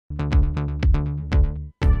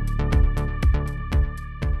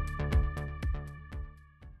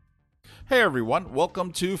Hey everyone,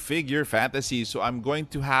 welcome to Figure Fantasy. So I'm going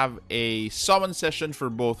to have a summon session for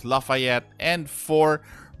both Lafayette and for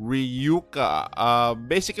Ryuka.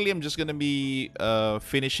 Basically, I'm just gonna be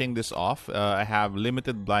finishing this off. I have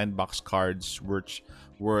limited blind box cards worth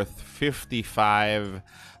 55.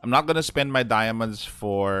 I'm not gonna spend my diamonds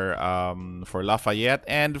for Lafayette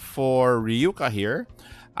and for Ryuka here.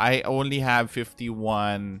 I only have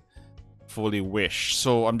 51 fully wish.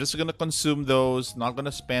 So I'm just gonna consume those, not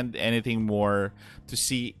gonna spend anything more to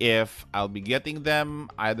see if I'll be getting them,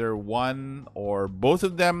 either one or both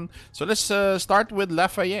of them. So let's start with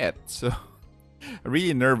Lafayette. So I'm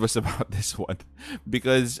really nervous about this one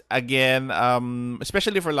because again,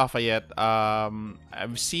 especially for Lafayette,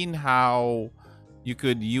 I've seen how you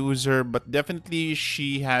could use her, but definitely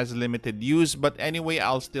she has limited use. But anyway,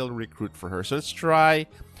 I'll still recruit for her. So let's try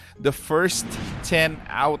the first 10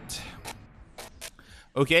 out.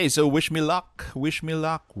 Okay, so wish me luck, wish me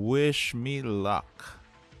luck, wish me luck.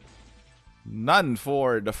 None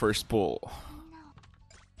for the first pull.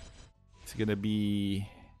 It's gonna be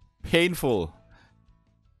painful,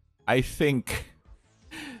 I think.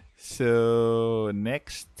 So,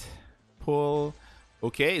 next pull.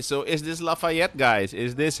 Okay, so is this Lafayette, guys?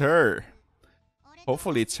 Is this her?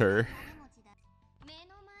 Hopefully it's her.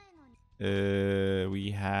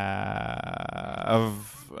 We have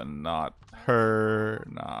not her,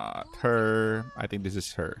 not her. I think this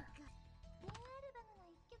is her.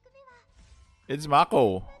 It's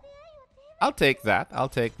Mako. I'll take that. I'll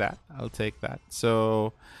take that. I'll take that.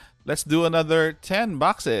 So let's do another 10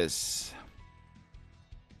 boxes.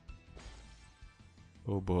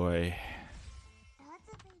 Oh boy.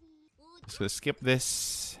 So skip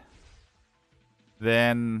this.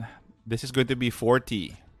 Then this is going to be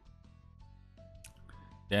 40.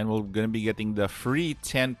 Then we're gonna be getting the free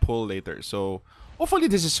 10 pull later. So hopefully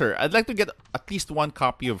this is her. I'd like to get at least one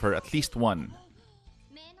copy of her. At least one.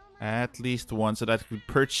 At least one, so that we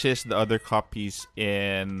purchase the other copies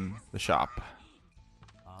in the shop.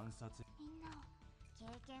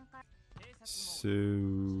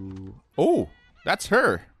 So... oh! That's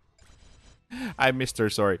her! I missed her,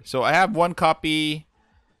 sorry. So I have one copy.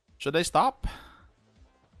 Should I stop?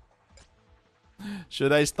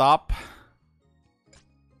 Should I stop?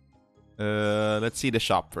 Let's see the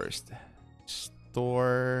shop first.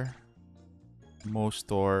 Store. Most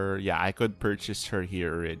store. Yeah, I could purchase her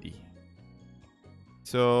here already.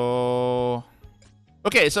 So...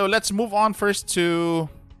 okay, so let's move on first to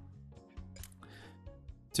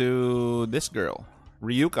this girl.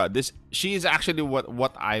 Ryuka. She is actually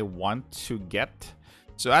what I want to get.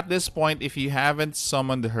 So at this point, if you haven't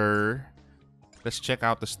summoned her, let's check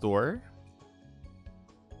out the store.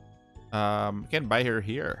 You can buy her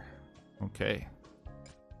here. Okay.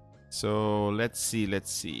 So let's see.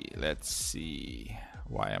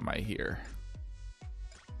 Why am I here?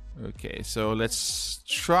 Okay, so let's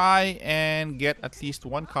try and get at least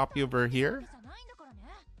one copy of her here.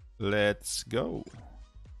 Let's go.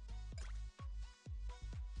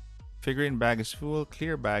 Figurine bag is full.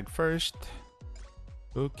 Clear bag first.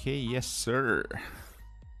 Okay, yes sir.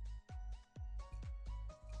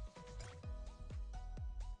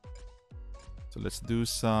 So let's do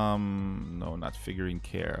some... no, not figurine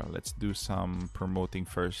care. Let's do some promoting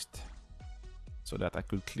first. So that I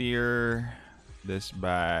could clear this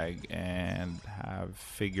bag and have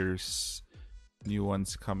figures, new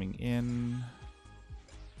ones coming in.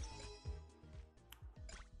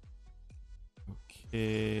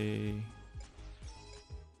 Okay.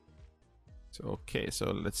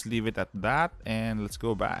 So let's leave it at that and let's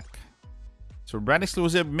go back. So brand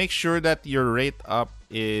exclusive, make sure that your rate up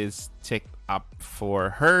is ticked up for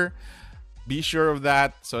her. Be sure of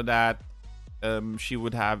that so that she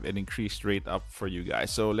would have an increased rate up for you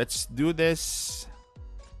guys. So let's do this.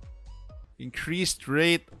 Increased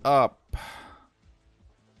rate up.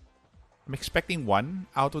 I'm expecting 1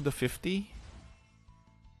 out of the 50.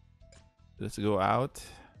 Let's go out.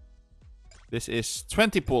 This is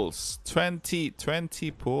 20 pulls. 20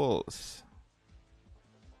 pulls.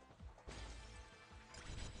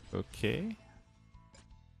 Okay.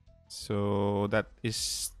 So that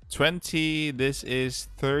is 20. This is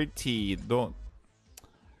 30.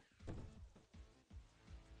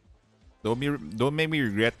 Don't make me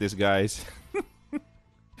regret this, guys.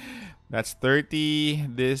 That's 30.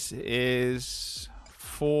 This is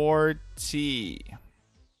 40.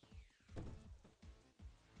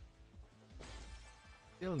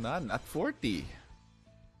 Still none at 40.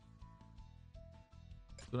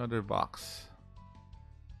 Another box.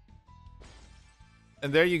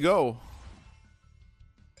 And there you go.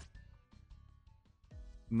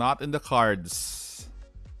 Not in the cards.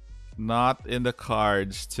 Not in the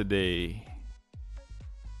cards today.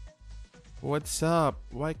 What's up?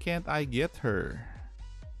 Why can't I get her?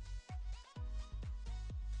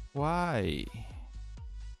 Why?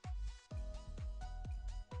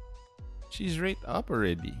 She's right up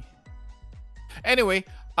already. Anyway,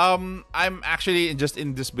 I'm actually just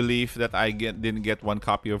in disbelief that didn't get one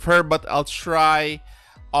copy of her, but I'll try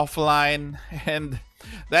offline, and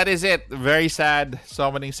that is it. Very sad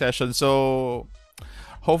summoning session. So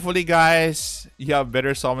hopefully, guys, you have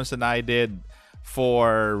better summons than I did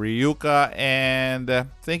for Ryuka, and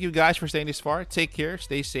thank you guys for staying this far. Take care,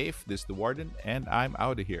 stay safe. This is the Warden, and I'm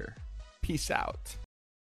out of here. Peace out.